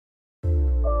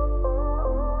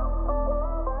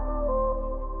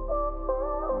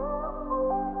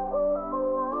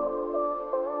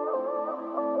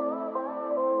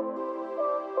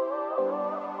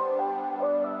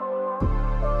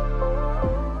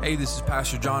Hey, this is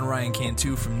Pastor John Ryan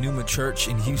Cantu from Numa Church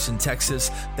in Houston, Texas.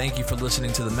 Thank you for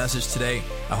listening to the message today.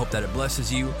 I hope that it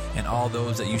blesses you and all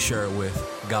those that you share it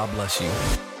with. God bless you.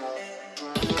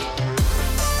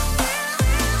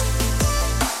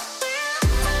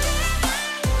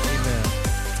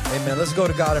 Amen. Let's go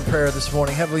to God in prayer this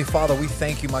morning. Heavenly Father, we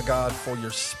thank you, my God, for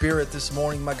your spirit this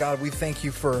morning. My God, we thank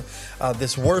you for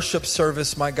this worship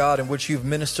service, my God, in which you've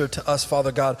ministered to us,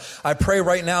 Father God. I pray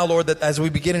right now, Lord, that as we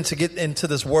begin to get into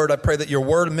this word, I pray that your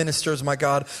word ministers, my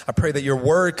God. I pray that your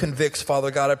word convicts, Father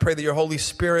God. I pray that your Holy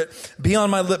Spirit be on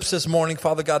my lips this morning,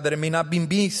 Father God, that it may not be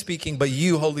me speaking, but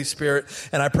you, Holy Spirit.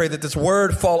 And I pray that this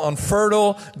word fall on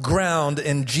fertile ground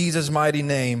in Jesus' mighty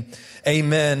name.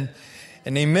 Amen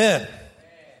and amen.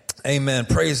 Amen.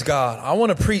 Praise God. I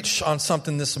want to preach on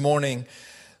something this morning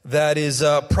that is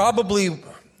probably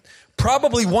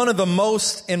one of the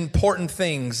most important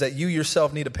things that you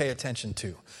yourself need to pay attention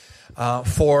to.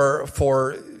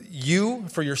 For you,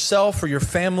 for yourself, for your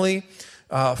family,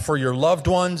 for your loved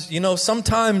ones. You know,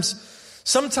 sometimes,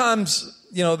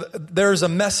 there's a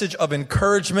message of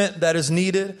encouragement that is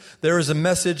needed. There is a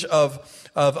message of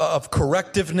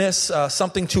correctiveness,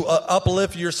 something to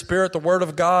uplift your spirit. The Word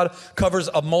of God covers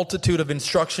a multitude of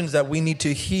instructions that we need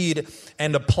to heed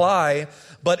and apply.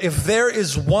 But if there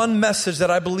is one message that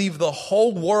I believe the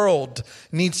whole world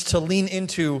needs to lean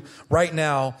into right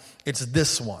now, it's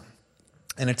this one.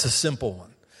 And it's a simple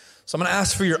one. So I'm going to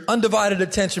ask for your undivided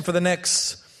attention for the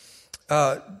next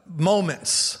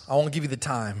moments. I won't give you the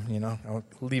time, I'll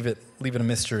leave it a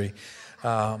mystery.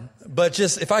 But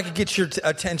just if I could get your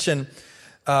attention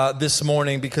this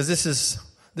morning, because this is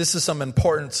some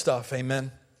important stuff.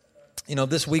 Amen.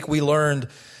 This week we learned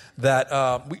that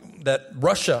that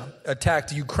Russia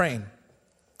attacked Ukraine,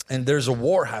 and there's a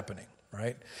war happening,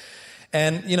 right?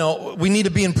 And we need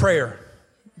to be in prayer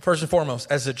first and foremost.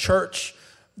 As a church,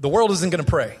 the world isn't going to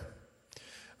pray.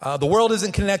 The world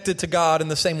isn't connected to God in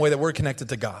the same way that we're connected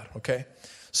to God. Okay,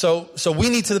 so we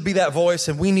need to be that voice,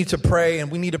 and we need to pray,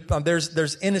 and we need to.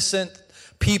 There's innocent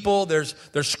people, there's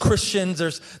Christians,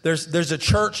 there's a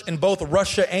church in both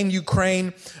Russia and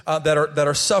Ukraine that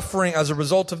are suffering as a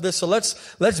result of this. So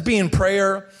let's be in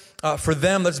prayer for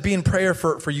them. Let's be in prayer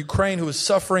for Ukraine, who is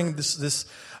suffering this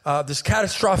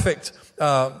catastrophic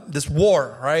this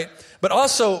war, right? But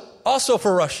also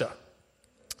for Russia.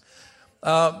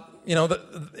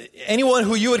 Anyone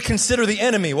who you would consider the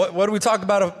enemy. What did we talk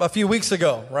about a few weeks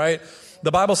ago, right? The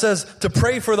Bible says to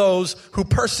pray for those who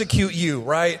persecute you,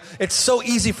 right? It's so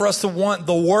easy for us to want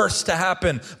the worst to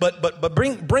happen, but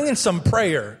bring in some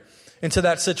prayer into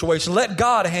that situation. Let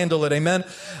God handle it, amen?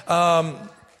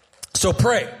 So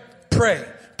pray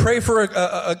for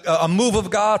a move of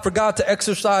God, for God to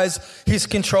exercise His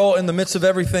control in the midst of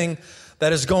everything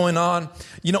that is going on.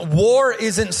 War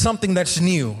isn't something that's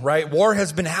new, right? War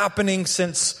has been happening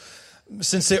since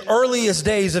the earliest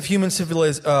days of human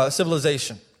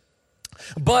civilization.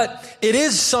 But it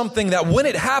is something that when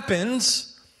it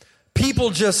happens, people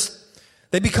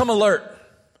they become alert.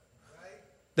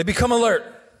 They become alert,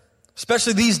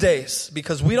 especially these days,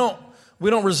 because we don't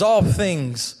resolve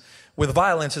things with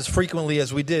violence as frequently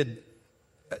as we did,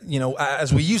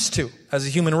 as we used to as a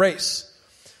human race.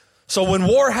 So when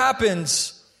war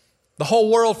happens, the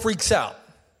whole world freaks out.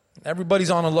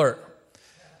 Everybody's on alert.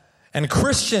 And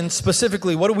Christians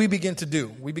specifically, what do we begin to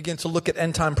do? We begin to look at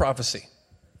end time prophecy.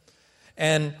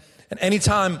 And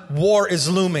anytime war is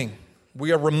looming,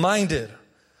 we are reminded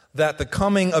that the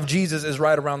coming of Jesus is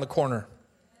right around the corner.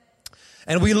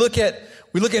 And we look at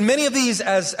many of these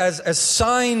as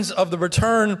signs of the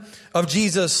return of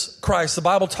Jesus Christ. The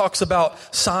Bible talks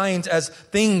about signs as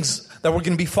things that were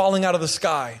going to be falling out of the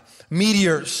sky.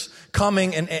 Meteors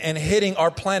coming and hitting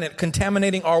our planet,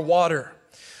 contaminating our water.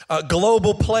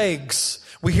 Global plagues.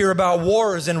 We hear about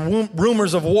wars and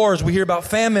rumors of wars. We hear about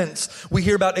famines. We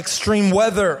hear about extreme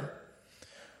weather.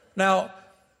 Now,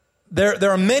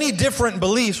 there are many different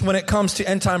beliefs when it comes to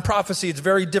end time prophecy. It's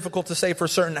very difficult to say for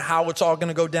certain how it's all going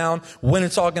to go down, when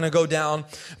it's all going to go down.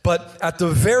 But at the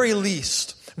very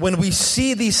least, when we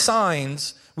see these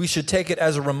signs, we should take it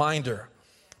as a reminder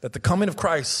that the coming of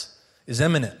Christ is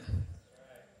imminent.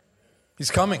 He's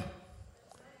coming.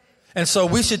 And so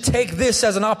we should take this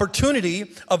as an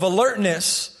opportunity of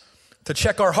alertness to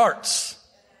check our hearts.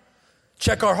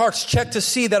 Check our hearts. Check to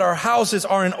see that our houses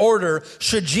are in order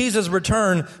should Jesus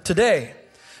return today.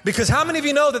 Because how many of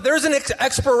you know that there's an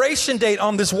expiration date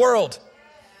on this world?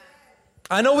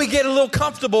 I know we get a little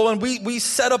comfortable and we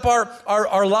set up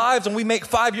our lives and we make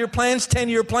 5-year plans,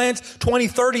 10-year plans, 20,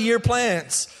 30-year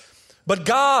plans. But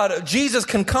Jesus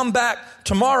can come back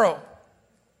tomorrow.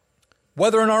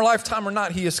 Whether in our lifetime or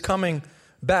not, He is coming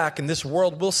back, and this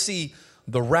world will see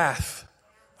the wrath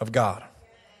of God.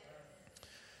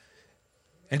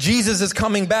 And Jesus is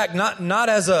coming back not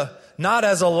as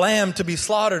a lamb to be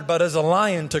slaughtered, but as a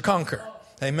lion to conquer.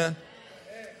 Amen.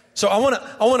 So I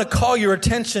want to call your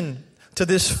attention to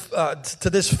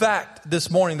this fact this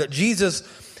morning, that Jesus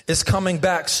is coming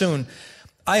back soon.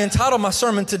 I entitled my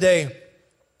sermon today,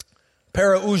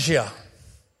 Parousia.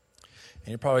 And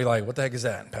you're probably like, what the heck is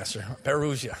that, Pastor?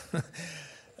 Parousia.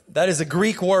 That is a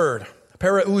Greek word.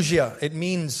 Parousia. It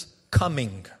means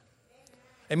coming.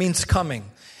 It means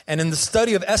coming. And in the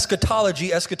study of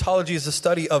eschatology is the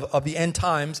study of the end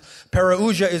times.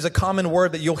 Parousia is a common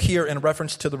word that you'll hear in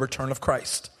reference to the return of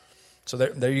Christ. So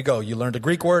there you go. You learned a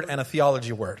Greek word and a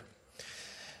theology word.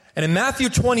 And in Matthew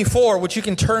 24, which you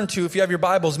can turn to if you have your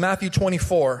Bibles, Matthew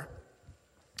 24,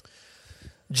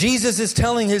 Jesus is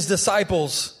telling his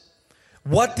disciples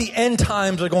what the end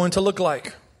times are going to look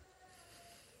like.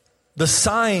 The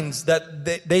signs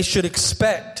that they should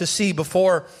expect to see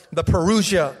before the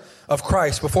Parousia of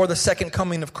Christ, before the second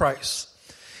coming of Christ.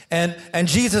 And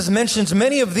Jesus mentions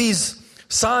many of these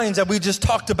signs that we just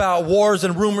talked about: wars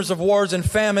and rumors of wars and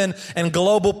famine and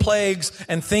global plagues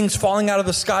and things falling out of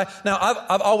the sky. Now,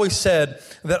 I've always said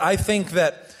that I think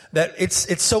that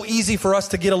it's so easy for us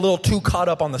to get a little too caught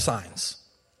up on the signs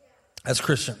as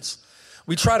Christians.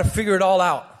 We try to figure it all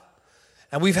out.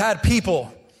 And we've had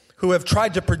people who have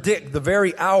tried to predict the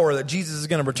very hour that Jesus is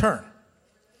going to return.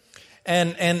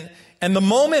 And the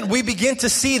moment we begin to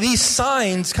see these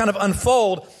signs kind of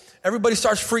unfold, everybody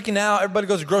starts freaking out. Everybody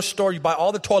goes to the grocery store. You buy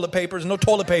all the toilet paper. There's no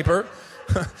toilet paper.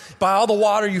 Buy all the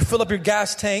water. You fill up your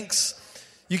gas tanks.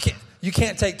 You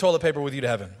can't take toilet paper with you to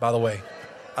heaven, by the way.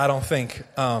 I don't think.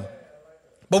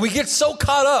 But we get so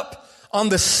caught up on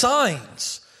the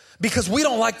signs because we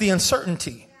don't like the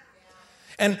uncertainty.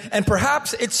 And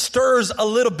perhaps it stirs a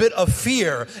little bit of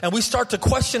fear. And we start to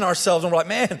question ourselves. And we're like,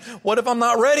 man, what if I'm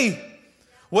not ready?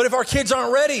 What if our kids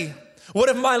aren't ready? What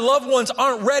if my loved ones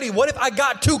aren't ready? What if I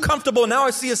got too comfortable and now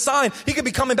I see a sign? He could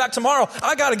be coming back tomorrow.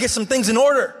 I got to get some things in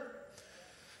order.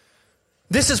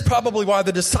 This is probably why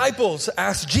the disciples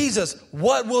asked Jesus,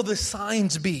 what will the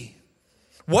signs be?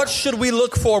 What should we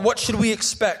look for? What should we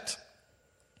expect?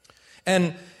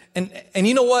 And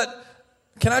you know what?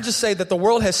 Can I just say that the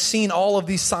world has seen all of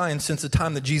these signs since the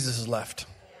time that Jesus has left.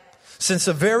 Since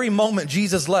the very moment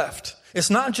Jesus left. It's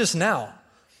not just now.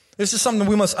 This is something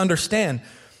we must understand.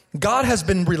 God has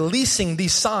been releasing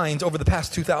these signs over the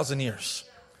past 2,000 years.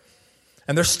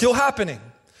 And they're still happening.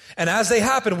 And as they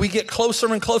happen, we get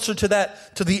closer and closer to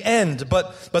the end.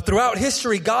 But throughout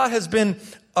history, God has been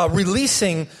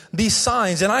releasing these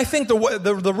signs. And I think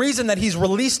the reason that he's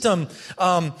released them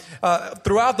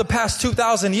throughout the past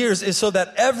 2,000 years is so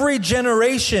that every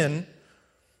generation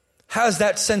has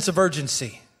that sense of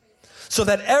urgency. So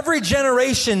that every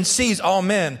generation sees, oh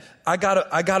man, I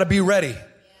gotta be ready.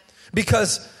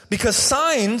 Because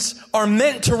signs are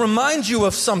meant to remind you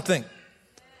of something.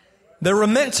 They're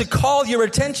meant to call your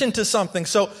attention to something.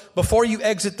 So before you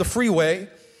exit the freeway,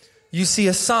 you see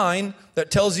a sign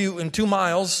that tells you in 2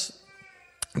 miles,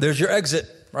 there's your exit,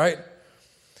 right?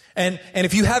 And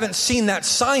if you haven't seen that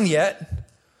sign yet,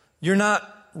 you're not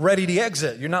ready to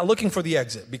exit. You're not looking for the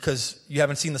exit because you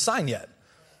haven't seen the sign yet.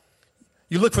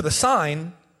 You look for the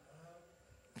sign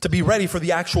to be ready for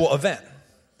the actual event.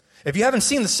 If you haven't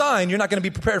seen the sign, you're not going to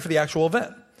be prepared for the actual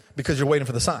event because you're waiting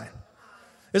for the sign.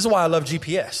 This is why I love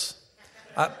GPS.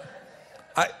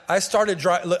 I started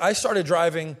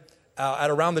driving at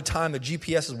around the time that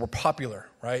GPSs were popular,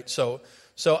 right? So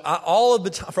all of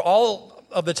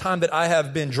the time that I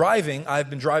have been driving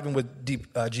with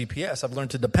GPS. I've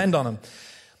learned to depend on them.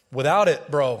 Without it,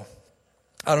 bro,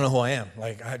 I don't know who I am.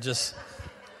 Like I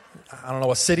don't know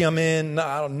what city I'm in.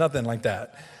 No, nothing like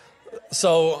that.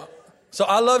 So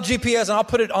I love GPS, and I'll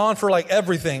put it on for like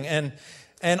everything. And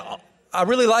I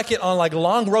really like it on like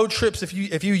long road trips. If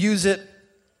you use it,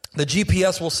 the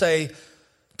GPS will say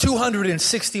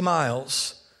 260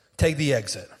 miles, take the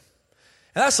exit.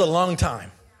 And that's a long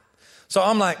time. So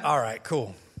I'm like, all right,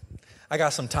 cool. I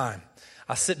got some time.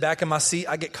 I sit back in my seat.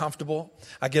 I get comfortable.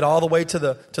 I get all the way to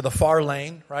the far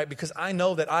lane, right? Because I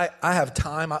know that I have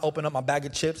time. I open up my bag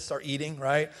of chips, start eating,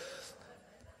 right?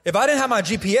 If I didn't have my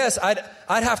GPS,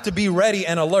 I'd have to be ready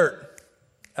and alert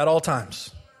at all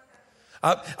times.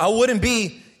 I wouldn't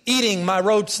be eating my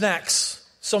road snacks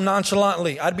so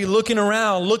nonchalantly. I'd be looking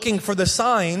around, looking for the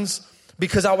signs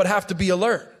because I would have to be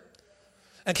alert.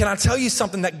 And can I tell you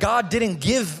something? That God didn't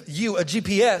give you a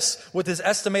GPS with his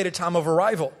estimated time of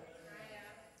arrival.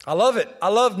 I love it. I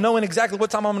love knowing exactly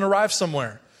what time I'm going to arrive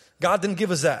somewhere. God didn't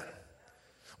give us that.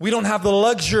 We don't have the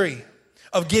luxury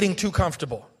of getting too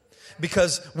comfortable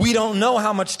because we don't know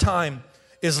how much time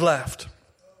is left.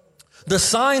 The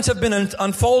signs have been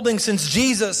unfolding since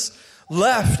Jesus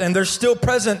left, and they're still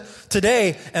present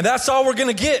today, and that's all we're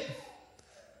going to get.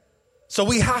 So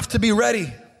we have to be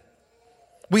ready.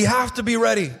 We have to be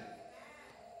ready.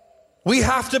 We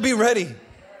have to be ready.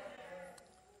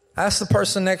 Ask the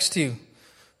person next to you,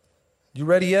 you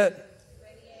ready yet?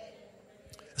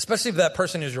 Especially if that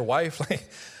person is your wife. Like,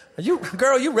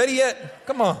 are you ready yet?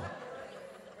 Come on.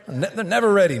 They're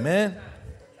never ready, man.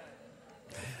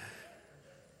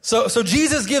 So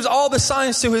Jesus gives all the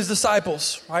signs to his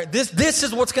disciples, right? This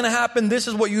is what's going to happen. This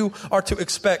is what you are to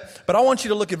expect. But I want you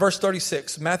to look at verse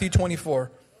 36, Matthew 24.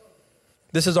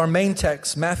 This is our main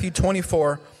text, Matthew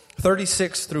 24,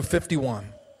 36 through 51.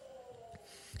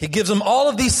 He gives them all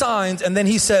of these signs, and then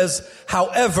he says,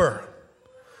 however,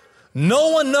 no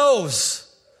one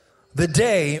knows the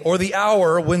day or the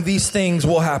hour when these things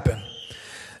will happen.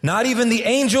 Not even the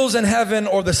angels in heaven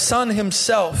or the Son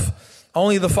himself.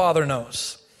 Only the Father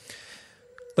knows.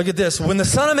 Look at this. When the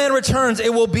Son of Man returns,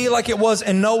 it will be like it was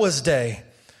in Noah's day.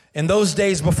 In those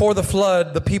days before the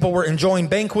flood, the people were enjoying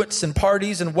banquets and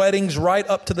parties and weddings right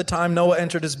up to the time Noah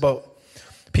entered his boat.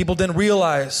 People didn't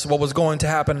realize what was going to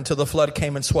happen until the flood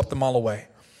came and swept them all away.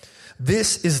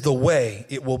 This is the way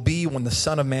it will be when the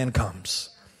Son of Man comes.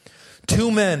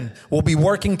 2 men will be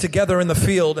working together in the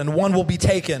field, and one will be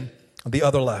taken, the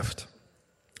other left.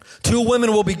 2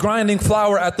 women will be grinding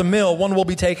flour at the mill, one will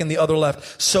be taken, the other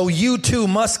left. So you too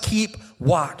must keep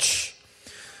watch.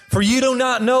 For you do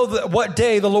not know what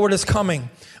day the Lord is coming.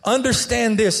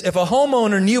 Understand this, if a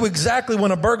homeowner knew exactly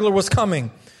when a burglar was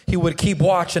coming, he would keep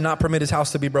watch and not permit his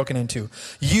house to be broken into.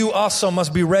 You also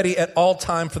must be ready at all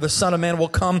time, for the Son of Man will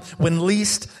come when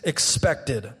least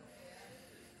expected.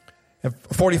 And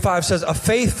 45 says, a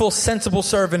faithful, sensible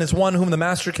servant is one whom the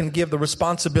master can give the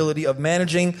responsibility of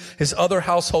managing his other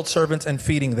household servants and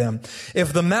feeding them.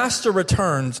 If the master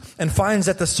returns and finds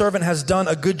that the servant has done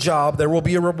a good job, there will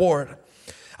be a reward.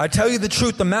 I tell you the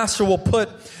truth, the master will put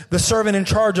the servant in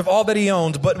charge of all that he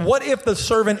owns. But what if the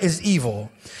servant is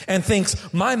evil and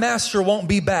thinks, my master won't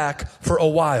be back for a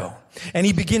while? And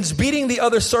he begins beating the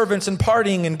other servants and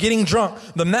partying and getting drunk.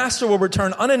 The master will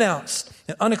return unannounced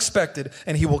and unexpected,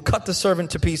 and he will cut the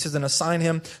servant to pieces and assign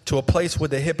him to a place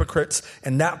with the hypocrites.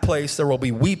 In that place, there will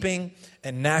be weeping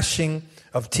and gnashing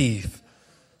of teeth.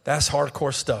 That's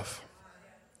hardcore stuff.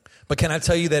 But can I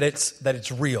tell you that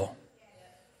it's real?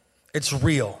 It's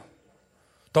real.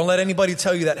 Don't let anybody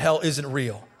tell you that hell isn't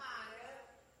real.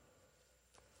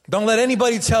 Don't let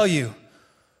anybody tell you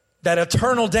that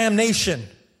eternal damnation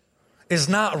is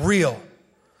not real.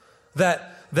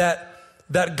 That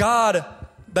God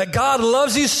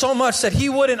loves you so much that he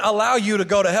wouldn't allow you to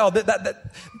go to hell.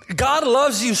 That God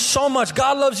loves you so much.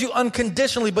 God loves you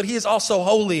unconditionally, but he is also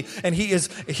holy, and he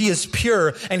is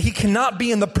pure, and he cannot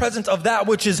be in the presence of that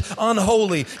which is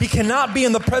unholy. He cannot be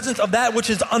in the presence of that which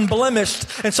is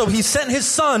unblemished. And so he sent his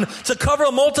son to cover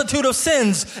a multitude of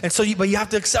sins. But you have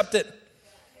to accept it.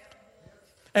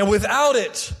 And without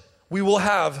it, we will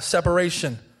have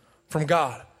separation from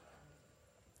God.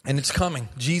 And it's coming.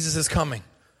 Jesus is coming.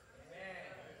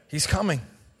 He's coming.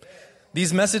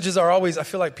 These messages are always, I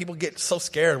feel like people get so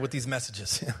scared with these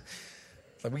messages.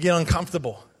 Like we get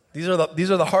uncomfortable. These are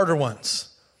the harder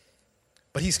ones.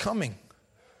 But he's coming.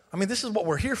 I mean, this is what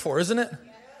we're here for, isn't it?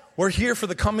 We're here for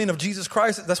the coming of Jesus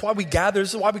Christ. That's why we gather.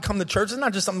 This is why we come to church. It's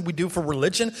not just something we do for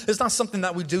religion. It's not something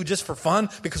that we do just for fun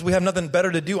because we have nothing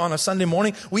better to do on a Sunday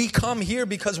morning. We come here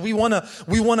because we want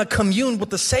to commune with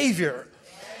the Savior.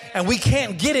 And we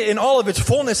can't get it in all of its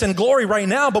fullness and glory right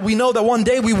now, but we know that one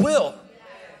day we will.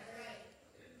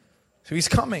 So he's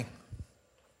coming.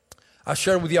 I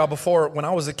shared with y'all before, when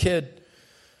I was a kid,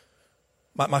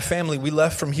 my family, we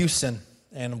left from Houston,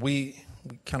 and we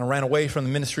kind of ran away from the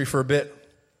ministry for a bit.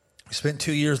 We spent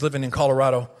 2 years living in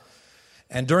Colorado.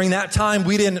 And during that time,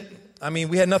 we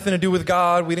had nothing to do with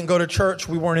God. We didn't go to church.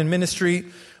 We weren't in ministry.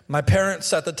 My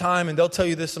parents at the time, and they'll tell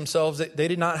you this themselves, they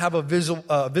did not have a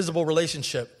visible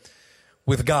relationship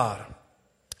with God.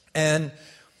 And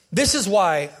this is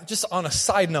why, just on a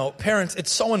side note, parents,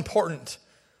 it's so important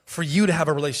for you to have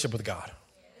a relationship with God.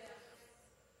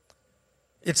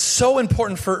 It's so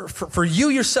important for you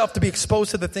yourself to be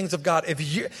exposed to the things of God.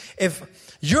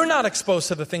 If you're not exposed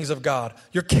to the things of God,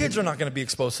 your kids are not going to be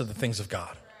exposed to the things of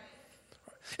God.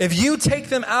 If you take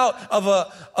them out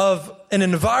of an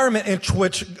environment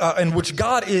in which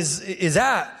God is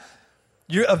at,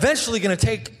 you're eventually going to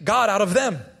take God out of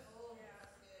them.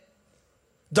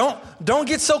 Don't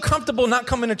get so comfortable not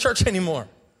coming to church anymore.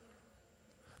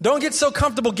 Don't get so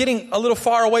comfortable getting a little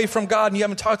far away from God and you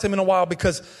haven't talked to him in a while,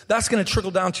 because that's going to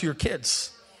trickle down to your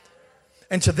kids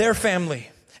and to their family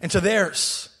and to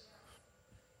theirs.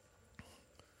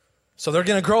 So they're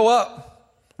going to grow up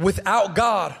without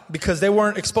God because they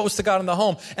weren't exposed to God in the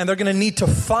home. And they're going to need to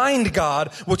find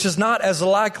God, which is not as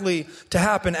likely to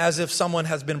happen as if someone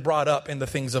has been brought up in the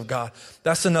things of God.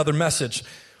 That's another message.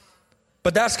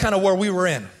 But that's kind of where we were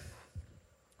in.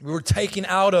 We were taken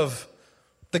out of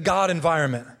the God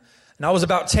environment. And I was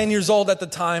about 10 years old at the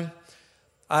time.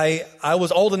 I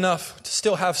was old enough to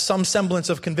still have some semblance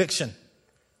of conviction.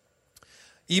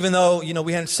 Even though,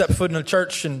 we hadn't stepped foot in a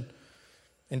church and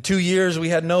in 2 years, we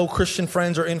had no Christian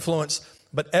friends or influence.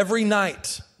 But every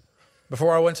night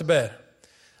before I went to bed,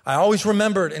 I always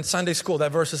remembered in Sunday school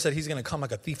that verse that said, he's going to come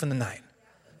like a thief in the night.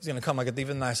 He's going to come like a thief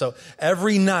in the night. So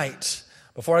every night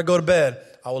before I go to bed,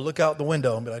 I would look out the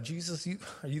window and be like, Jesus,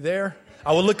 are you there?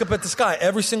 I would look up at the sky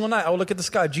every single night. I would look at the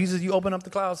sky. Jesus, you open up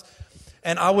the clouds.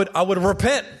 And I would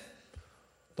repent.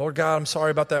 Lord God, I'm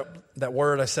sorry about that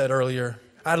word I said earlier.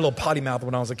 I had a little potty mouth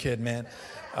when I was a kid, man.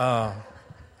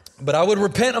 But I would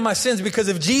repent of my sins because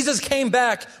if Jesus came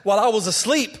back while I was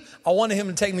asleep, I wanted him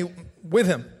to take me with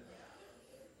him.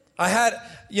 I had,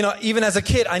 even as a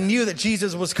kid, I knew that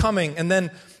Jesus was coming. And then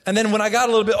when I got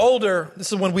a little bit older,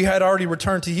 this is when we had already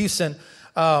returned to Houston,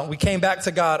 we came back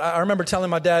to God. I remember telling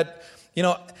my dad,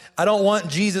 I don't want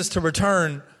Jesus to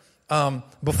return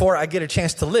before I get a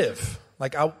chance to live.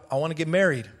 Like, I want to get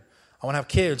married. I want to have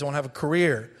kids. I want to have a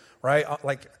career, right?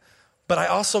 But I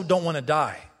also don't want to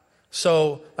die.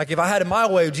 So, if I had it my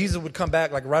way, Jesus would come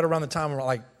back, right around the time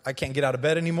where, I can't get out of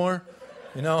bed anymore,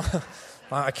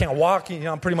 I can't walk,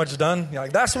 I'm pretty much done.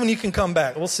 That's when you can come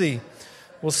back. We'll see.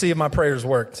 We'll see if my prayers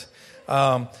worked.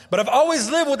 But I've always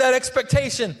lived with that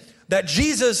expectation that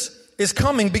Jesus is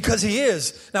coming because he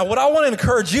is. Now, what I want to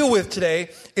encourage you with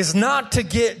today is not to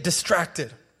get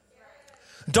distracted.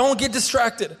 Don't get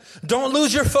distracted. Don't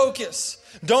lose your focus.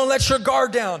 Don't let your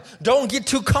guard down. Don't get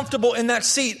too comfortable in that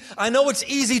seat. I know it's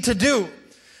easy to do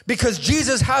because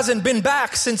Jesus hasn't been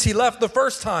back since he left the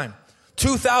first time,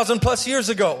 2,000 plus years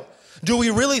ago. Do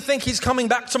we really think he's coming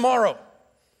back tomorrow?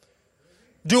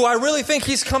 Do I really think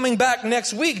he's coming back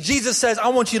next week? Jesus says, I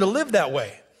want you to live that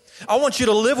way. I want you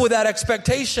to live with that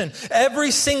expectation.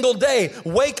 Every single day,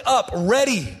 wake up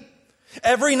ready.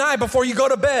 Every night before you go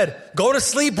to bed, go to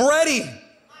sleep ready.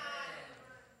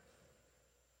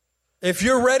 If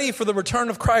you're ready for the return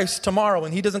of Christ tomorrow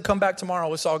and he doesn't come back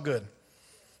tomorrow, it's all good.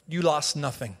 You lost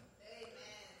nothing.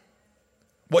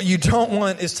 What you don't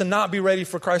want is to not be ready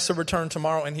for Christ to return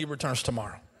tomorrow and he returns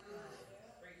tomorrow.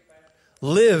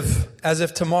 Live as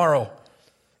if tomorrow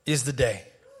is the day.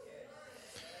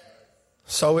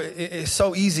 So it's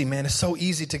so easy, man. It's so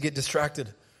easy to get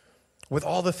distracted with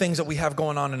all the things that we have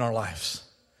going on in our lives.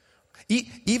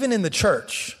 Even in the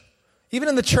church,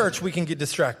 we can get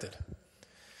distracted.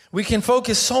 We can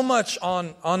focus so much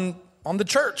on the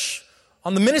church,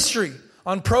 on the ministry,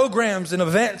 on programs and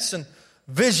events and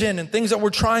vision and things that we're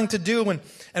trying to do.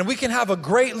 And we can have a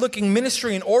great looking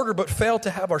ministry in order, but fail to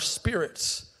have our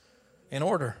spirits in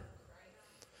order.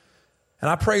 And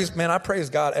I praise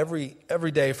God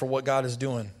every day for what God is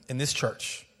doing in this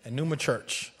church, in Numa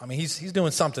Church. I mean, he's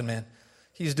doing something, man.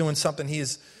 He's doing something.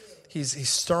 He's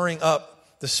stirring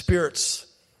up the spirits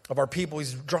of our people.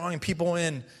 He's drawing people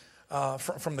in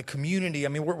from the community. I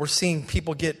mean, we're seeing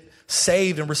people get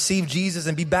saved and receive Jesus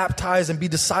and be baptized and be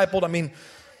discipled. I mean,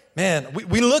 man,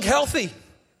 we look healthy.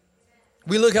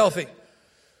 We look healthy.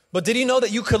 But did you know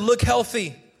that you could look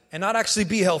healthy and not actually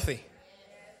be healthy?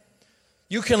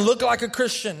 You can look like a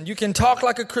Christian. You can talk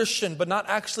like a Christian, but not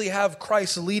actually have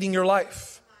Christ leading your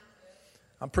life.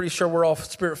 I'm pretty sure we're all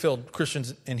spirit-filled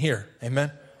Christians in here.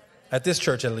 Amen? At this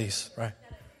church at least, right?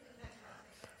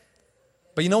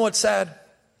 But you know what's sad?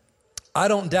 I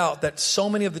don't doubt that so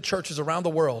many of the churches around the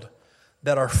world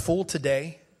that are full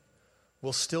today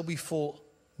will still be full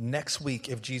next week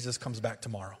if Jesus comes back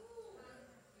tomorrow.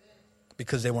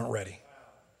 Because they weren't ready.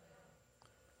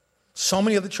 So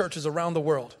many of the churches around the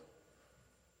world,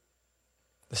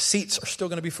 the seats are still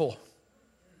going to be full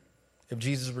if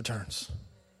Jesus returns.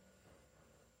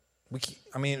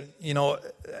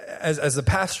 As the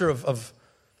pastor of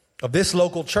this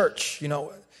local church,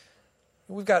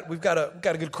 we've got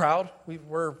a good crowd. We've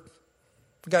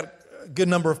got a good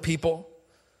number of people.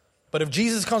 But if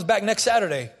Jesus comes back next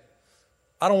Saturday,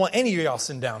 I don't want any of y'all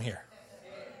sitting down here.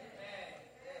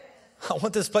 I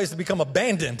want this place to become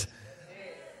abandoned.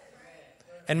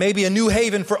 And maybe a new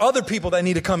haven for other people that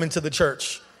need to come into the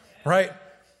church, right?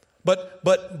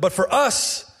 But for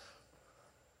us,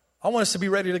 I want us to be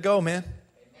ready to go, man.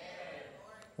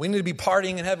 We need to be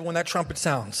partying in heaven when that trumpet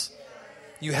sounds.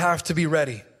 You have to be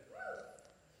ready.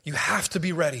 You have to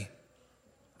be ready.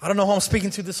 I don't know who I'm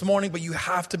speaking to this morning, but you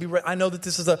have to be ready. I know that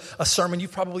this is a sermon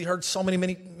you've probably heard so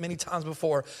many times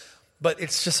before. But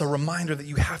it's just a reminder that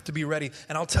you have to be ready.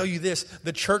 And I'll tell you this,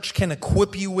 the church can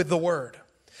equip you with the word.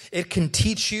 It can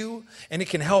teach you, and it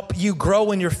can help you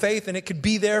grow in your faith, and it could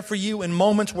be there for you in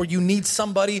moments where you need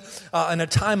somebody in a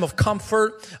time of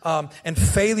comfort and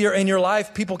failure in your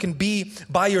life. People can be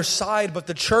by your side, but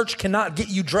the church cannot get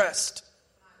you dressed.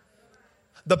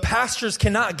 The pastors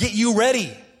cannot get you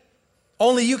ready.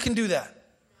 Only you can do that.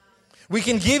 We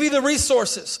can give you the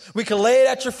resources. We can lay it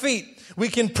at your feet. We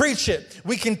can preach it.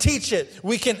 We can teach it.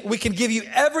 We can give you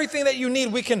everything that you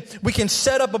need. We can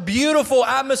set up a beautiful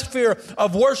atmosphere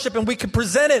of worship and we can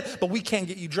present it, but we can't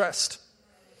get you dressed.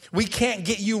 We can't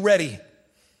get you ready.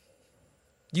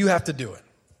 You have to do it.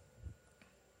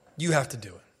 You have to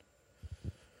do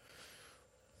it.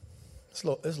 It's a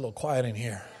little quiet in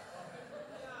here.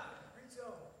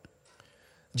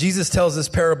 Jesus tells this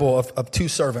parable of two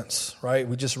servants, right?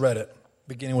 We just read it,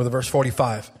 beginning with verse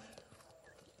 45.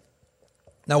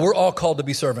 Now, we're all called to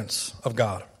be servants of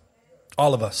God.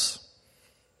 All of us.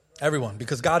 Everyone.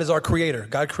 Because God is our creator.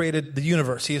 God created the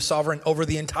universe. He is sovereign over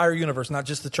the entire universe, not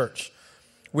just the church.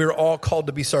 We're all called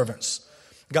to be servants.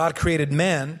 God created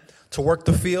man to work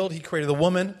the field. He created the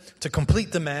woman to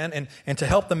complete the man and to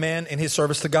help the man in his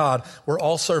service to God. We're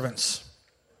all servants.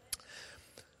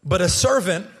 But a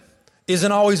servant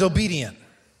isn't always obedient.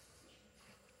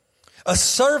 A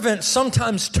servant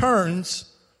sometimes turns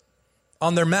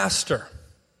on their master.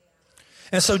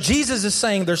 And so Jesus is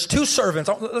saying there's two servants.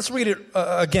 Let's read it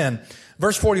again.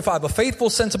 Verse 45, a faithful,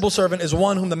 sensible servant is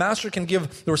one whom the master can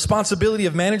give the responsibility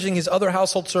of managing his other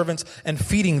household servants and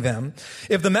feeding them.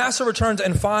 If the master returns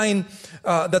and find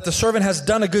that the servant has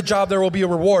done a good job, there will be a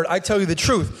reward. I tell you the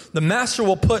truth. The master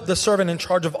will put the servant in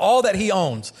charge of all that he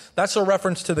owns. That's a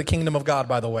reference to the kingdom of God,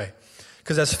 by the way.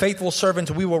 Because as faithful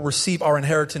servants, we will receive our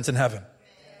inheritance in heaven.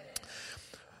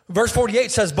 Verse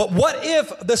 48 says, but what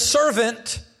if the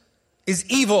servant is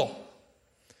evil?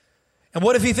 And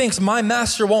what if he thinks my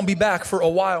master won't be back for a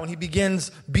while and he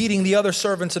begins beating the other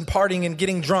servants and partying and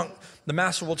getting drunk? The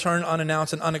master will turn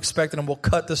unannounced and unexpected and will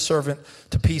cut the servant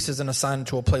to pieces and assign him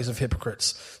to a place of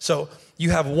hypocrites. So you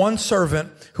have one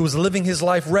servant who is living his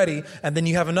life ready, and then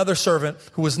you have another servant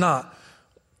who is not.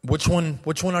 Which one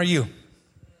are you?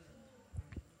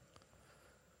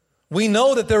 We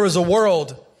know that there is a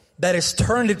world that has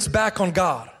turned its back on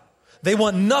God. They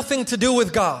want nothing to do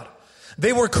with God.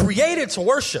 They were created to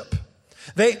worship.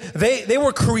 They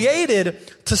were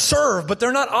created to serve, but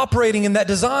they're not operating in that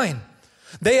design.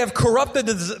 They have corrupted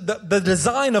the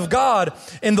design of God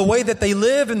in the way that they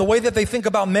live, in the way that they think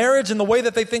about marriage, in the way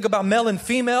that they think about male and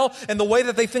female, in the way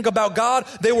that they think about God.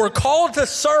 They were called to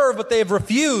serve, but they have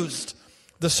refused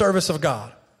the service of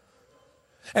God.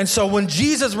 And so when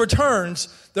Jesus returns,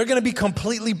 they're going to be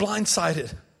completely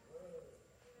blindsided.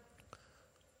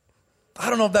 I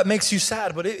don't know if that makes you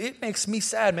sad, but it makes me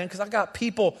sad, man, because I got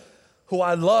people who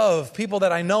I love, people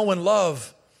that I know and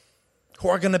love, who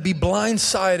are going to be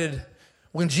blindsided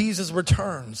when Jesus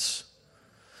returns.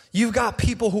 You've got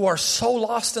people who are so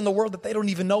lost in the world that they don't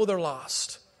even know they're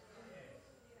lost.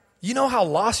 You know how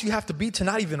lost you have to be to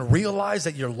not even realize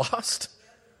that you're lost?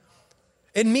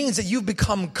 It means that you've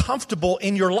become comfortable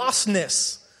in your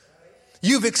lostness.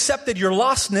 You've accepted your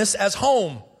lostness as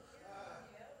home.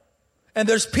 And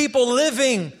there's people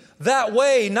living that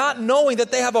way, not knowing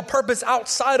that they have a purpose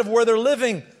outside of where they're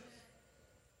living.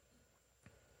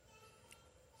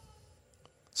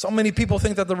 So many people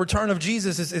think that the return of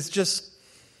Jesus is just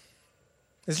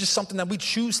something that we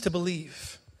choose to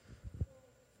believe.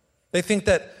 They think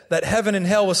that heaven and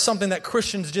hell was something that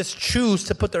Christians just choose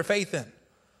to put their faith in.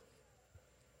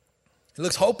 It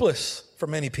looks hopeless for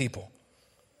many people.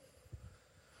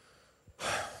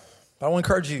 But I want to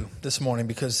encourage you this morning,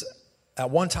 because at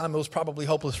one time it was probably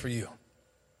hopeless for you.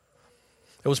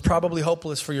 It was probably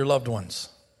hopeless for your loved ones.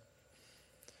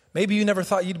 Maybe you never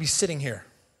thought you'd be sitting here.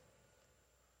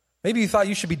 Maybe you thought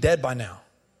you should be dead by now.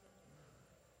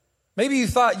 Maybe you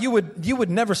thought you would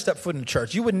never step foot in a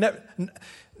church. You would never,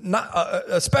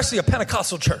 especially a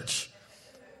Pentecostal church.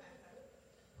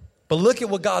 But look at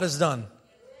what God has done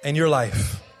in your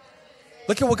life.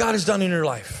 Look at what God has done in your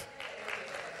life.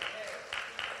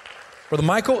 Brother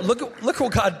Michael, look at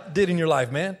what God did in your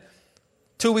life, man.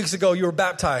 2 weeks ago, you were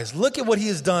baptized. Look at what he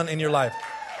has done in your life.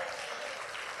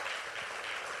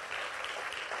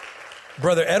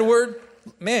 Brother Edward,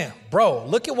 man, bro,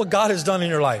 look at what God has done in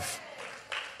your life.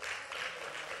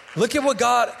 Look at what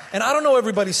God, and I don't know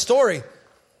everybody's story.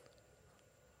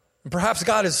 And perhaps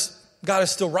God is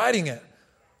still writing it.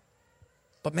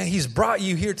 But man, he's brought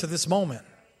you here to this moment.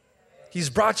 He's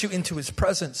brought you into his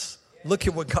presence. Look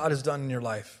at what God has done in your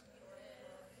life.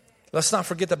 Let's not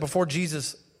forget that before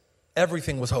Jesus,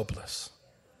 everything was hopeless.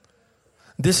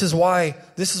 This is why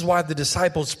the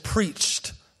disciples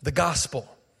preached the gospel.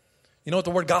 You know what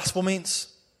the word gospel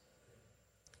means?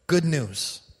 Good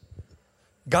news.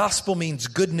 Gospel means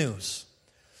good news.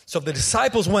 So the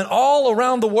disciples went all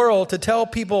around the world to tell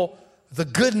people the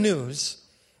good news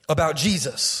about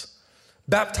Jesus,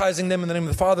 baptizing them in the name of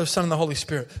the Father, Son, and the Holy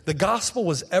Spirit. The gospel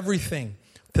was everything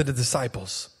to the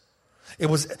disciples. It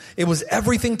was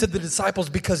everything to the disciples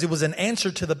because it was an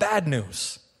answer to the bad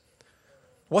news.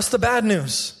 What's the bad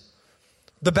news?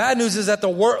 The bad news is that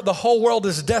the whole world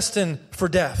is destined for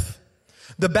death.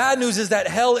 The bad news is that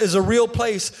hell is a real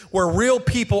place where real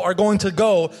people are going to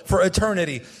go for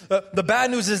eternity. The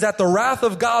bad news is that the wrath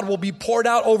of God will be poured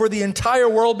out over the entire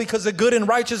world because the good and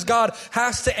righteous God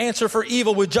has to answer for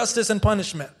evil with justice and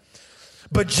punishment.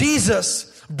 But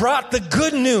Jesus brought the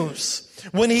good news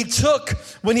when he took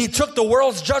the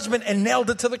world's judgment and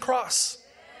nailed it to the cross.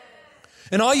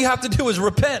 And all you have to do is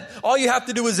repent. All you have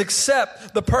to do is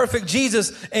accept the perfect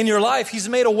Jesus in your life. He's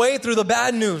made a way through the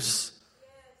bad news.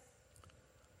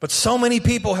 But so many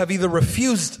people have either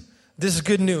refused this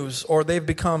good news or they've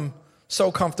become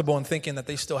so comfortable in thinking that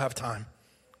they still have time.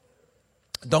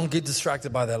 Don't get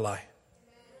distracted by that lie.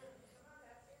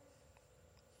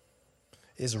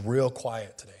 It's real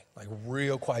quiet today. Like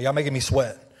real quiet. Y'all making me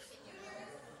sweat.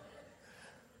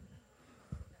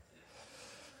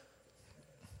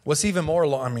 What's even more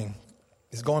alarming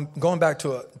is going back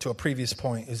to a previous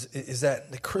point is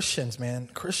that the Christians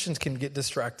can get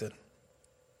distracted.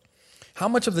 How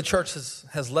much of the church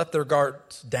has let their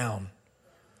guards down?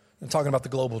 I'm talking about the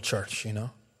global church, you know.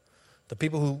 The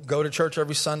people who go to church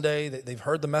every Sunday, they've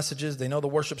heard the messages, they know the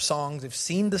worship songs, they've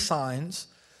seen the signs.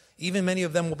 Even many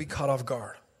of them will be caught off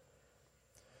guard.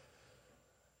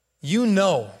 You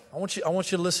know, I want you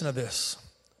to listen to this.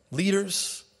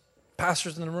 Leaders,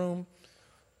 pastors in the room,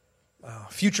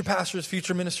 future pastors,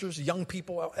 future ministers, young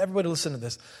people, everybody listen to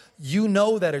this. You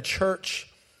know that a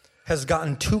church has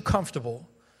gotten too comfortable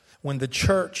when the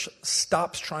church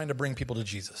stops trying to bring people to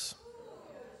Jesus.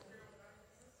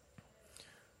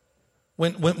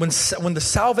 When the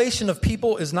salvation of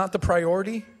people is not the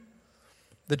priority,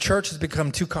 the church has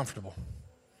become too comfortable.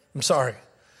 I'm sorry.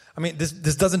 I mean, this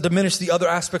doesn't diminish the other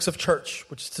aspects of church,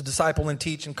 which is to disciple and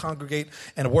teach and congregate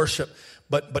and worship.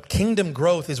 But kingdom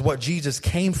growth is what Jesus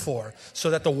came for,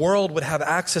 so that the world would have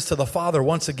access to the Father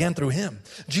once again through him.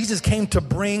 Jesus came to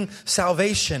bring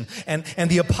salvation. And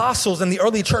the apostles and the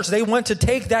early church, they went to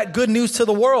take that good news to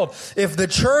the world. If the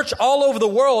church all over the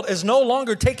world is no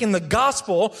longer taking the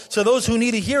gospel to those who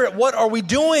need to hear it, what are we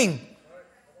doing?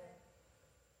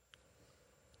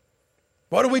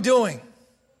 What are we doing?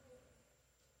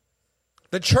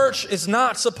 The church is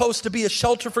not supposed to be a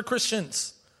shelter for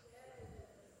Christians.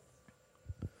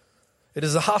 It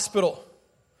is a hospital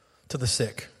to the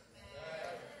sick.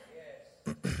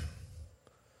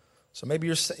 So maybe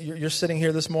you're sitting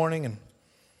here this morning and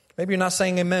maybe you're not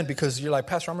saying amen because you're like,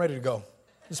 Pastor, I'm ready to go.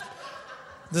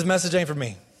 This message ain't for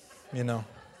me, you know.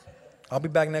 I'll be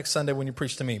back next Sunday when you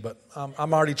preach to me, but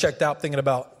I'm already checked out thinking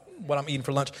about what I'm eating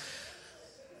for lunch.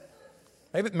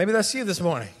 Maybe that's you this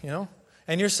morning, you know.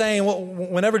 And you're saying, well,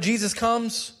 whenever Jesus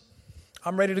comes,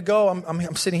 I'm ready to go.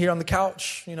 I'm sitting here on the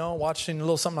couch, you know, watching a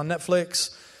little something on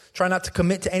Netflix. Try not to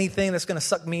commit to anything that's going to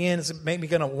suck me in. It's make me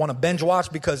going to want to binge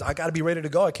watch because I got to be ready to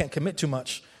go. I can't commit too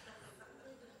much.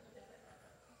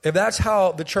 If that's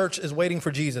how the church is waiting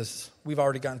for Jesus, we've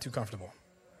already gotten too comfortable.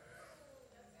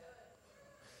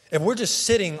 If we're just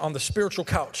sitting on the spiritual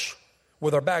couch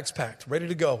with our bags packed, ready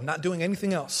to go, not doing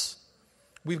anything else,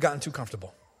 we've gotten too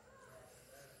comfortable.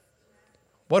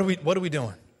 What are we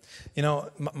doing? You know,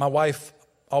 my wife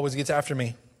always gets after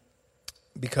me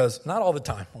because, not all the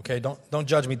time, okay? Don't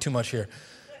judge me too much here.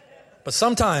 But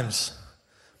sometimes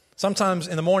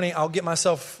in the morning, I'll get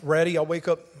myself ready. I'll wake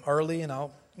up early and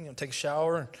I'll take a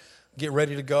shower and get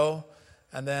ready to go.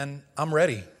 And then I'm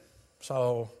ready.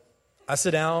 So I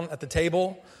sit down at the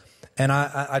table and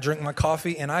I drink my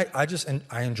coffee and I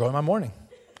enjoy my morning.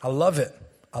 I love it.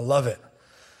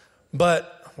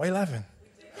 But why are you laughing?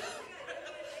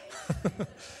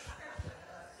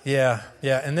 Yeah.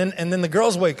 And then the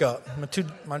girls wake up,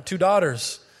 my two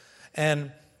daughters,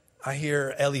 and I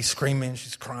hear Ellie screaming.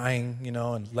 She's crying, you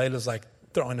know, and Layla's like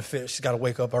throwing a fit. She's got to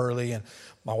wake up early, and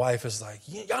my wife is like,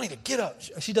 "Y'all need to get up."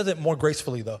 She does it more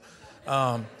gracefully though,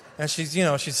 and she's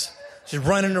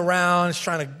running around, she's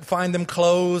trying to find them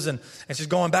clothes, and she's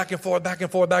going back and forth,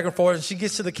 and she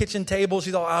gets to the kitchen table.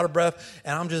 She's all out of breath,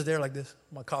 and I'm just there like this,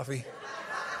 my coffee.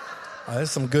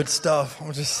 There's some good stuff.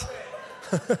 I'm just.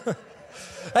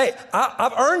 Hey,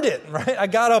 I've earned it, right? I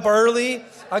got up early.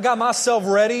 I got myself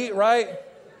ready, right?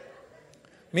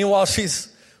 Meanwhile,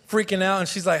 she's freaking out, and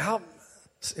she's like,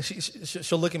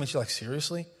 She'll look at me and she's like,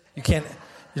 seriously? You're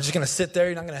just going to sit there?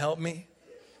 You're not going to help me?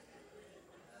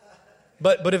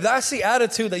 But if that's the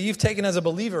attitude that you've taken as a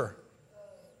believer,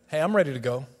 hey, I'm ready to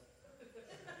go.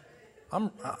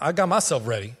 I got myself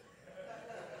ready.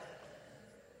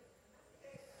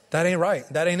 That ain't right.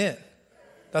 That ain't it.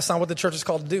 That's not what the church is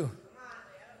called to do.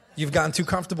 You've gotten too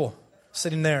comfortable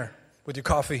sitting there with your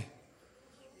coffee.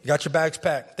 You got your bags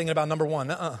packed, thinking about number one.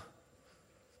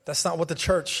 That's not what the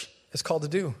church is called to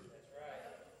do.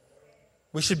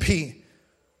 We should be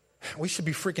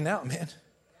freaking out, man.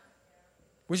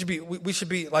 We should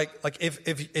be like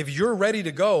if you're ready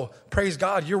to go, praise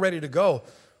God, you're ready to go.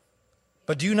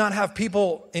 But do you not have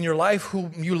people in your life who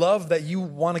you love that you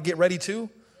want to get ready to?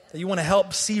 That you want to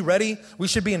help see ready? We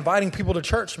should be inviting people to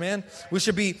church, man. We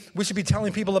should be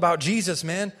telling people about Jesus,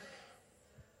 man.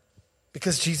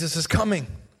 Because Jesus is coming.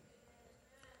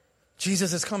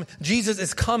 Jesus is coming. Jesus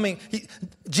is coming.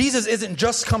 Jesus isn't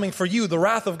just coming for you. The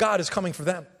wrath of God is coming for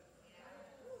them.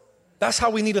 That's how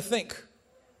we need to think.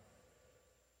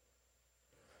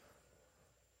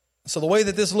 So the way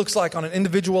that this looks like on an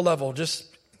individual level, just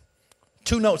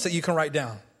 2 notes that you can write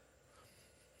down.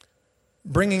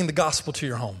 Bringing the gospel to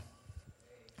your home.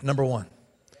 Number 1,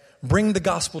 bring the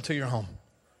gospel to your home.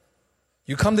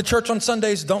 You come to church on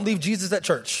Sundays, don't leave Jesus at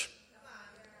church.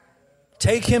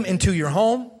 Take him into your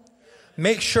home.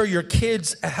 Make sure your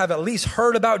kids have at least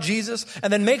heard about Jesus,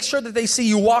 and then make sure that they see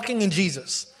you walking in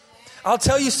Jesus. I'll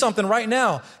tell you something right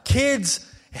now.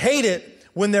 Kids hate it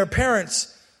when their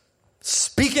parents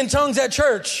speak in tongues at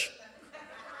church,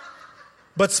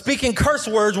 but speak in curse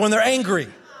words when they're angry.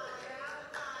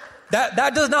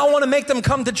 That does not want to make them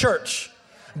come to church.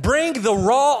 Bring the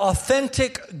raw,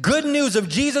 authentic, good news of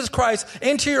Jesus Christ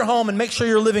into your home and make sure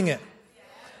you're living it.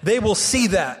 They will see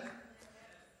that.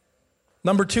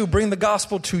 Number 2, bring the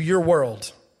gospel to your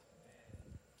world.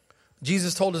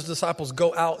 Jesus told his disciples,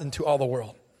 go out into all the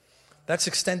world. That's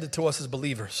extended to us as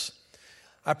believers.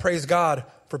 I praise God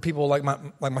for people like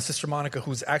my sister Monica,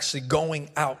 who's actually going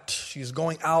out. She's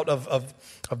going out of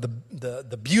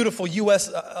the beautiful U.S.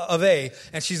 of A,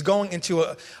 and she's going into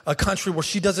a country where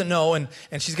she doesn't know, and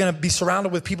she's going to be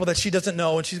surrounded with people that she doesn't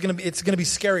know, and it's going to be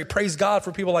scary. Praise God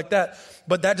for people like that.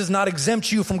 But that does not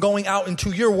exempt you from going out into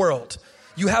your world.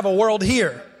 You have a world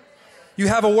here. You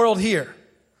have a world here.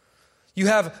 You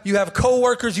have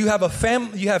coworkers, you have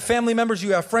family members,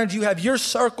 you have friends, you have your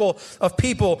circle of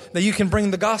people that you can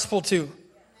bring the gospel to.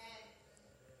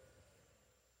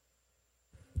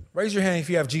 Raise your hand if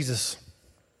you have Jesus.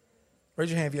 Raise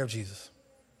your hand if you have Jesus.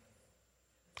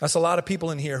 That's a lot of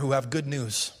people in here who have good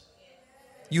news.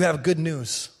 You have good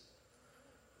news.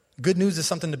 Good news is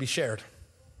something to be shared.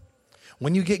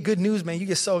 When you get good news, man, you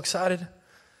get so excited.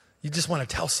 You just want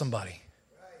to tell somebody.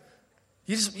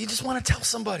 You just want to tell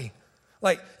somebody.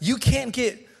 Like you can't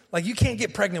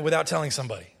get pregnant without telling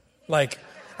somebody. Like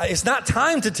it's not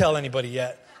time to tell anybody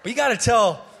yet, but you got to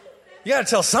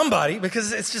tell somebody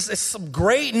because it's some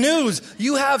great news.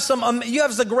 You have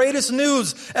the greatest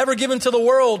news ever given to the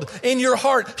world in your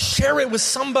heart. Share it with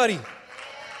somebody.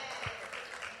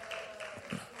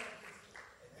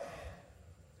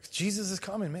 Jesus is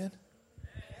coming, man.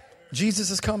 Jesus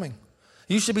is coming.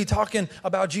 You should be talking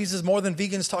about Jesus more than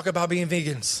vegans talk about being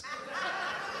vegans.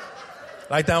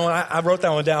 Like that one, I wrote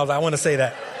that one down. I want to say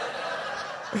that.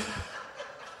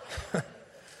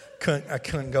 I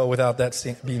couldn't go without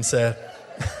that being said.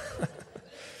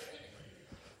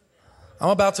 I'm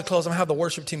about to close. I'm going to have the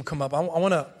worship team come up. I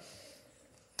want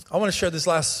to share this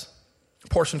last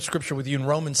portion of scripture with you in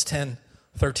Romans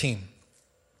 10:13.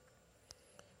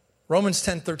 Romans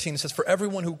 10:13 says, "For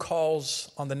everyone who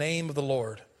calls on the name of the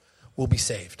Lord will be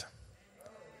saved."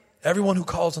 Everyone who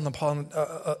calls on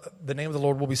the name of the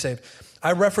Lord will be saved.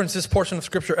 I reference this portion of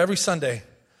scripture every Sunday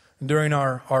during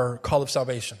our call of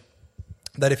salvation.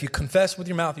 That if you confess with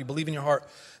your mouth, you believe in your heart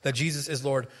that Jesus is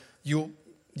Lord, you'll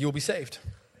be saved.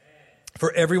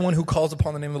 For everyone who calls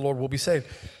upon the name of the Lord will be saved.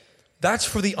 That's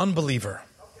for the unbeliever.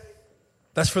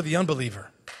 That's for the unbeliever.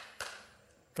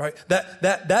 Right?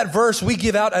 That verse we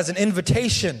give out as an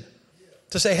invitation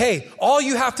to say, hey, all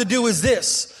you have to do is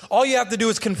this. All you have to do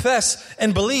is confess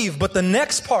and believe. But the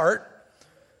next part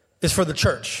is for the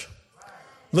church.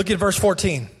 Look at verse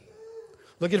 14.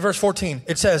 Look at verse 14.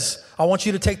 It says, I want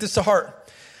you to take this to heart.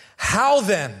 How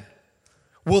then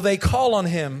will they call on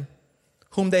him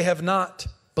whom they have not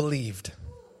believed?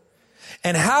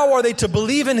 And how are they to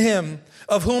believe in him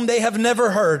of whom they have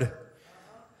never heard?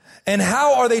 And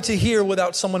how are they to hear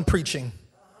without someone preaching?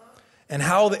 And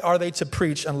how are they to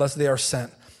preach unless they are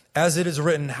sent? As it is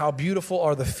written, how beautiful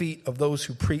are the feet of those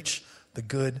who preach the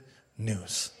good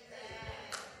news.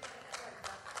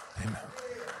 Amen.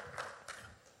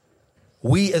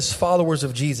 We as followers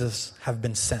of Jesus have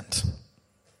been sent.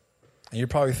 And you're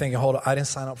probably thinking, hold on, I didn't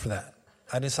sign up for that.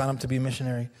 I didn't sign up to be a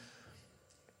missionary.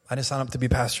 I didn't sign up to be a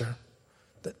pastor.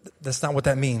 That's not what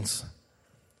that means.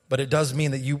 But it does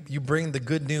mean that you bring the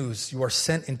good news. You are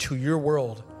sent into your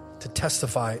world to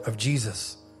testify of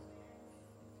Jesus.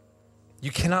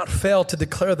 You cannot fail to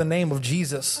declare the name of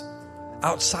Jesus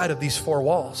outside of these four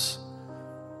walls.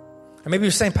 And maybe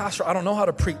you're saying, Pastor, I don't know how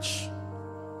to preach.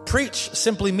 Preach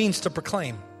simply means to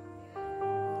proclaim.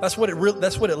 That's what it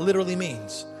literally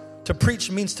means. To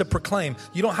preach means to proclaim.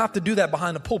 You don't have to do that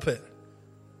behind a pulpit.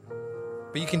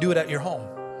 But you can do it at your home.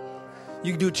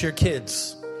 You can do it to your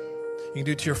kids. You can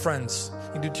do it to your friends.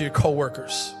 You can do it to your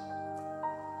coworkers.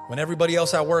 When everybody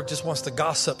else at work just wants to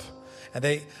gossip, and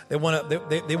they want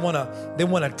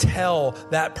to tell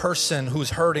that person who's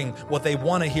hurting what they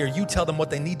want to hear, you tell them what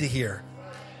they need to hear.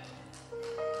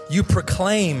 You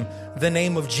proclaim the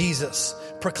name of Jesus.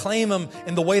 Proclaim him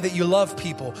in the way that you love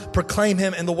people. Proclaim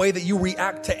him in the way that you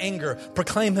react to anger.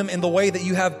 Proclaim him in the way that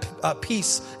you have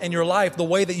peace in your life, the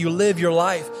way that you live your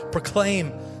life.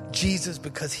 Proclaim Jesus,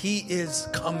 because he is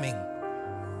coming.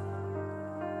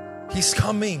 He's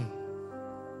coming.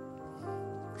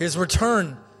 His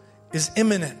return is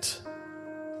imminent.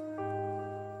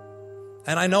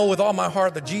 And I know with all my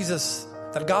heart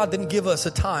that God didn't give us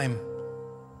a time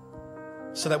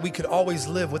so that we could always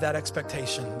live with that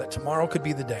expectation that tomorrow could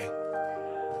be the day.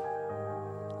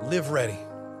 Live ready.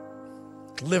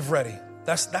 Live ready.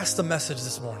 That's the message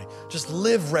this morning. Just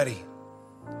live ready.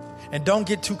 And don't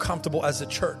get too comfortable as a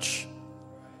church,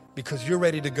 because you're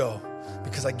ready to go.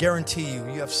 Because I guarantee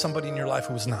you have somebody in your life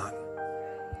who is not.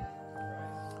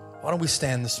 Why don't we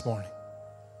stand this morning?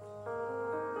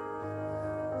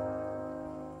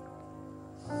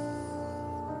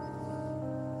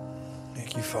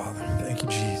 Thank you, Father. Thank you,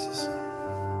 Jesus.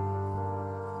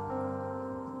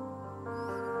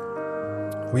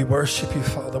 We worship you,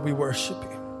 Father. We worship you.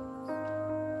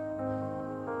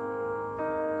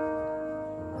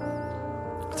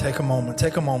 Take a moment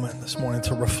this morning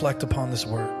to reflect upon this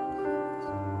word.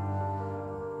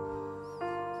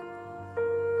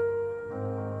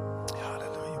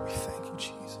 Hallelujah. We thank you,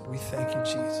 Jesus. We thank you,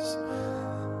 Jesus.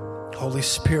 Holy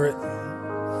Spirit,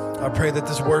 I pray that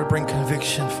this word bring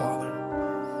conviction, Father.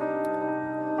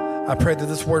 I pray that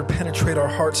this word penetrate our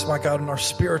hearts, my God, and our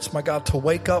spirits, my God, to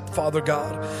wake up, Father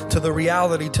God, to the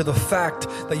reality, to the fact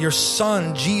that your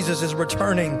Son, Jesus, is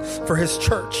returning for his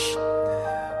church.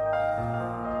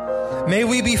 May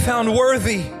we be found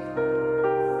worthy.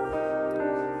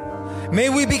 May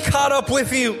we be caught up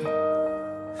with you.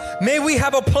 May we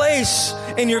have a place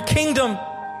in your kingdom.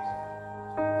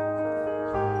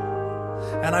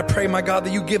 And I pray, my God,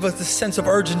 that you give us the sense of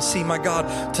urgency, my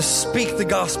God, to speak the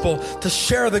gospel, to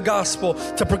share the gospel,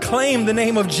 to proclaim the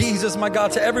name of Jesus, my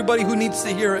God, to everybody who needs to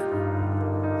hear it.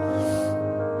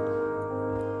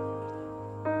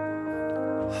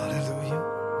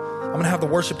 I'm going to have the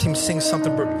worship team sing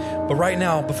something, but right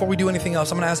now, before we do anything else,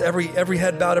 I'm going to ask every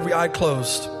head bowed, every eye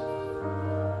closed.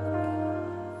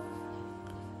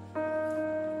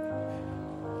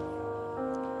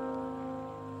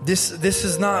 This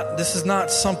is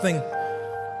not something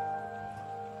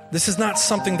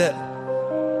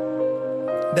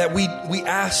that we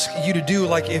ask you to do,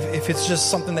 like if it's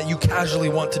just something that you casually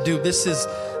want to do. This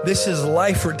is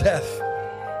life or death.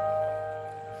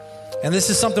 And this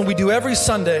is something we do every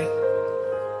Sunday.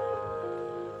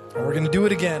 And we're going to do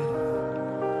it again.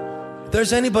 If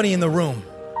there's anybody in the room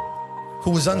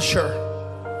who is unsure,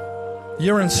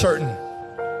 you're uncertain,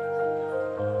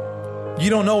 you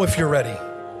don't know if you're ready,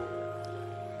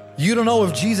 you don't know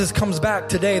if Jesus comes back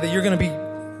today that you're going to be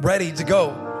ready to go.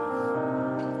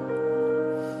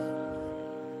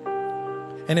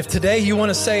 And if today you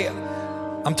want to say,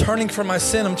 I'm turning from my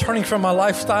sin, I'm turning from my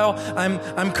lifestyle,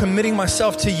 I'm committing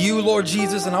myself to you, Lord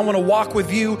Jesus, and I want to walk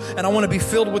with you, and I want to be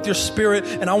filled with your Spirit,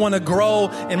 and I want to grow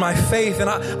in my faith, and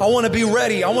I want to be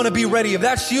ready. I want to be ready. If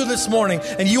that's you this morning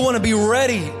and you want to be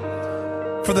ready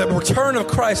for the return of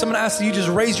Christ, I'm going to ask that you just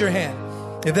raise your hand.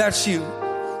 If that's you,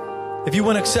 if you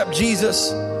want to accept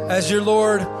Jesus as your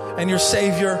Lord and your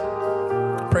Savior,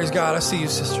 praise God. I see you,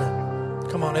 sister.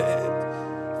 Come on.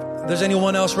 If there's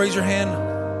anyone else, raise your hand.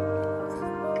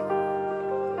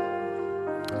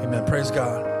 Amen. Praise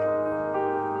God.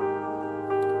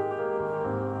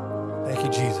 Thank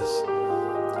you, Jesus.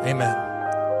 Amen.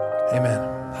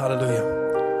 Amen. Hallelujah.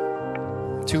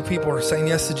 2 people are saying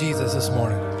yes to Jesus this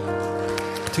morning.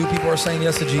 2 people are saying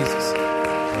yes to Jesus.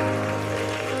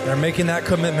 They're making that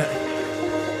commitment.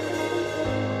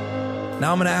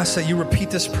 Now I'm going to ask that you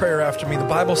repeat this prayer after me. The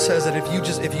Bible says that if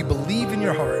you believe in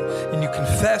your heart and you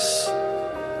confess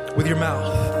with your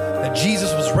mouth that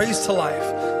Jesus was raised to life,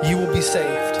 you will be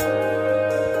saved.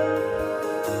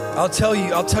 I'll tell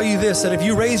you this, that if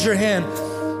you raise your hand,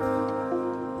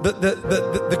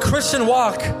 the Christian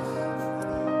walk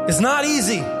is not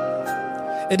easy.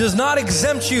 It does not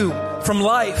exempt you from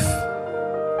life,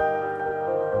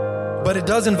 but it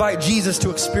does invite Jesus to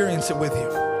experience it with you.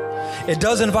 It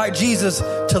does invite Jesus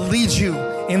to lead you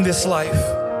in this life.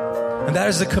 And that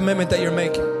is the commitment that you're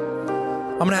making.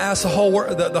 I'm going to ask the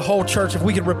whole church if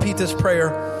we could repeat this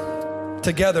prayer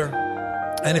together.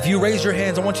 And if you raise your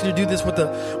hands, I want you to do this with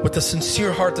a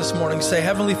sincere heart this morning. Say,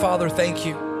 Heavenly Father, thank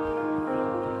you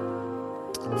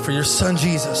for your son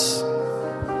Jesus,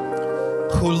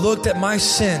 who looked at my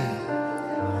sin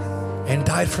and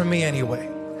died for me anyway.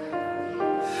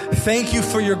 Thank you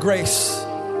for your grace.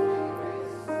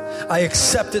 I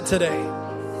accept it today.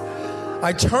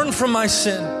 I turn from my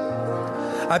sin.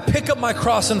 I pick up my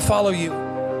cross and follow you.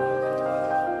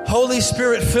 Holy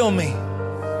Spirit, fill me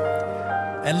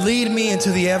and lead me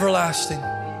into the everlasting.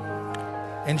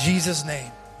 In Jesus'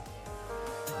 name,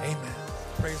 amen.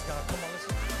 Praise God. Come on,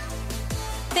 listen.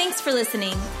 Thanks for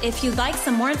listening. If you'd like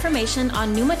some more information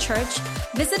on Pneuma Church,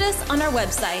 visit us on our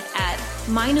website at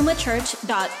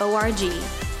mynewmachurch.org.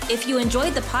 If you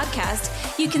enjoyed the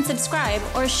podcast, you can subscribe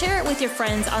or share it with your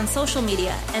friends on social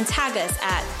media and tag us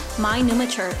at My Pneuma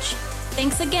Church.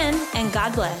 Thanks again, and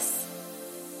God bless.